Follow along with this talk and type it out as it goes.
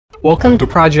Welcome to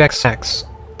Project Nex,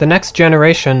 the next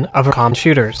generation of comm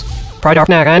shooters. Project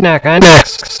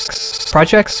Nex.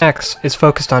 Project Nex is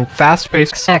focused on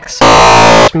fast-paced sex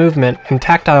movement and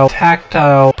tactile.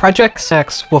 Project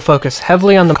Nex will focus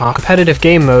heavily on the competitive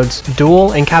game modes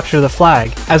Duel and Capture the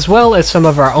Flag, as well as some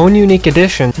of our own unique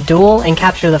additions, Duel and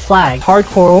Capture the Flag,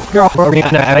 hardcore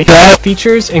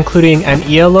features including an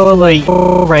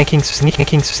ELO ranking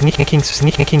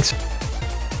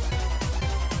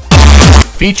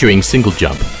featuring single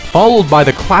jump, followed by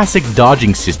the classic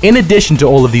dodging system. In addition to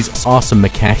all of these awesome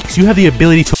mechanics, you have the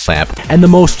ability to lamp, and the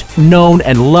most known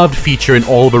and loved feature in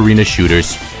all of arena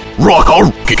shooters, rock or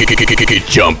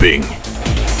jumping.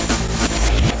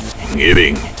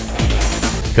 Giving.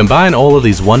 Combine all of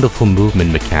these wonderful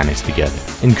movement mechanics together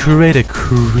and create a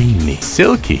creamy,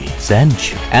 silky,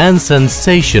 sensual, and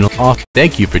sensational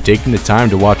Thank you for taking the time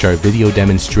to watch our video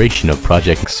demonstration of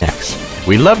Project Nex.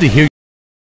 We'd love to hear